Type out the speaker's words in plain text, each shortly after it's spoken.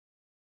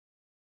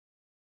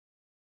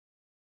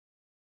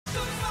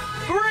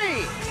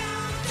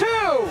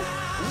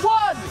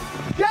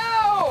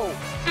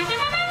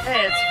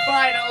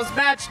Finals,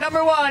 match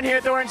number 1 here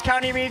at the Orange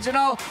County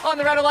Regional. On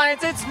the Red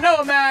Alliance, it's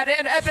Nomad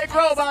and Epic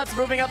Robots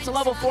moving up to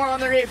level 4 on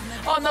the reef.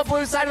 On the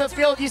blue side of the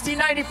field, you see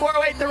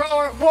 9408, the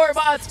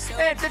Warbots,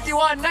 and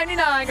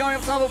 5199 going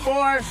up to level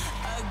 4.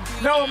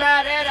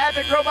 Nomad and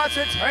Epic Robots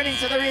returning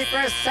to the reef for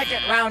a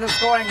second round of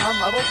scoring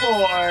on level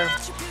 4.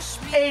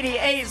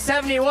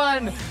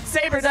 88-71,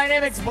 Saber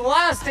Dynamics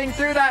blasting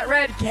through that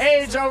red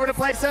cage over to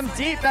play some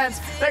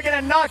defense. They're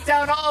gonna knock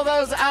down all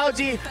those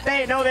algae.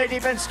 They know their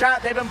defense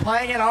strat. They've been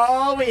playing it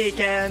all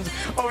weekend.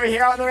 Over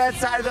here on the red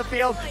side of the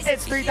field,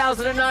 it's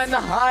 3009,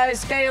 the High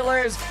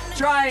Scalers,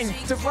 trying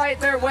to fight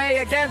their way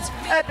against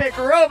Epic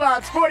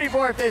Robots,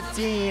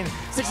 44-15.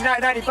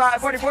 69-95,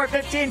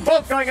 44-15,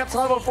 both going up to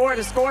level 4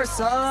 to score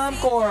some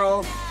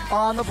coral.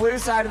 On the blue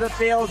side of the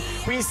field,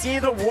 we see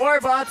the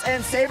Warbots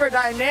and Saber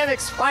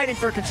Dynamics fighting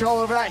for control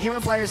over that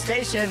human player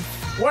station.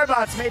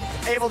 Warbots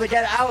able to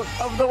get out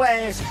of the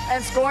way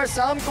and score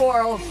some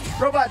coral.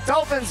 Robot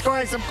Dolphins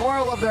scoring some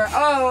coral of their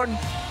own.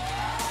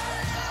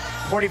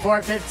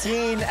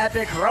 44-15,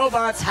 Epic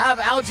Robots have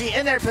algae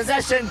in their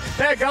possession.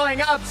 They're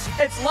going up.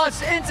 It's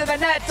launched into the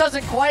net.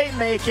 Doesn't quite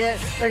make it.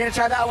 They're going to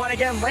try that one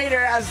again later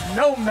as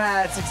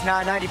Nomad,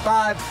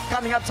 69-95,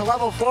 coming up to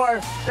level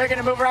 4. They're going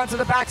to move around to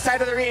the back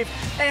side of the reef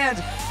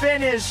and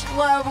finish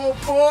level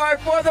 4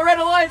 for the Red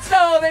Alliance.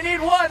 No, they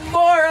need one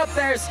more up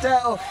there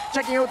still.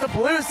 Checking out the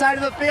blue side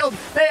of the field,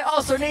 they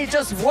also need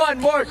just one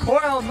more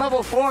coral in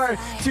level 4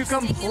 to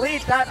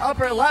complete that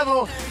upper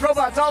level.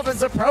 Robot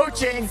Dolphins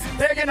approaching.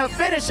 They're going to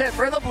finish it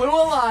for the Blue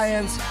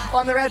Alliance.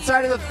 On the red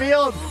side of the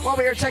field, while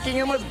we are checking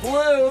in with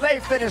Blue, they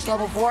finished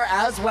level 4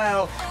 as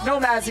well.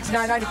 Nomad,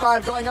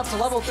 69-95, going up to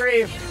level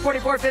 3.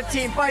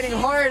 44-15, fighting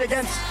hard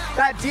against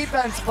that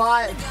defense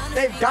bot.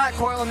 They've got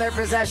coral in their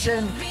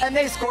possession, and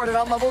they scored it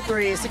on level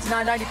 3.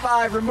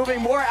 69-95, removing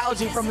more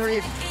algae from the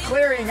reef,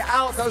 clearing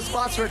out those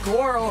spots for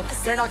coral.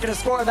 They're not going to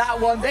score that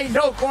one. They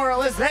know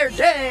coral is their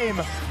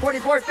game.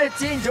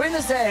 44-15, doing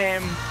the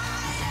same.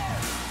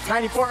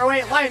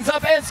 9408 lines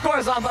up and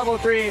scores on level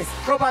 3.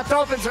 Robot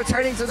Dolphins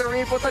returning to the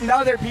reef with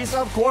another piece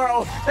of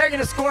coral. They're going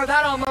to score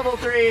that on level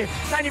 3.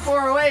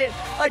 9408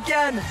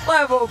 again,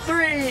 level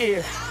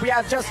 3. We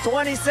have just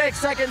 26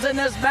 seconds in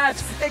this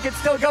match. It could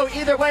still go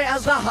either way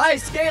as the High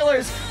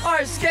Scalers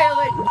are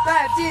scaling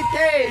that deep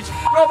cage.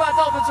 Robot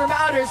Dolphins from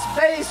outer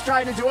space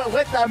trying to do it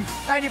with them.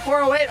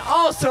 9408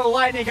 also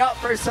lining up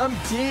for some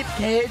deep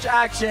cage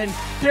action.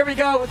 Here we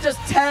go with just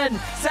 10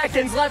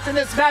 seconds left in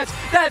this match.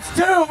 That's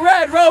 2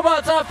 red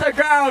robots off the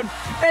ground.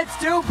 It's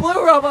 2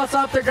 blue robots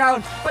off the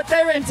ground, but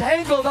they're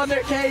entangled on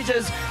their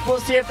cages. We'll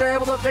see if they're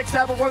able to fix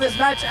that before this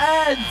match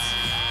ends.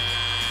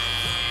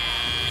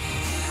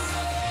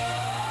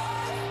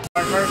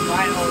 Our first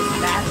finals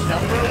match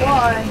number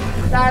 1.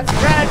 That's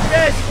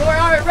Redfish for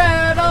our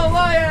Red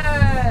Alliance.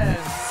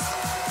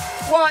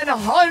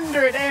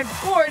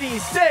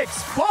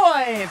 146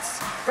 points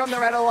from the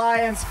Red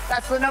Alliance.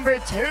 That's the number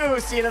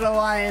 2 seeded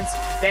alliance.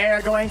 They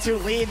are going to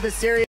lead the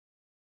series.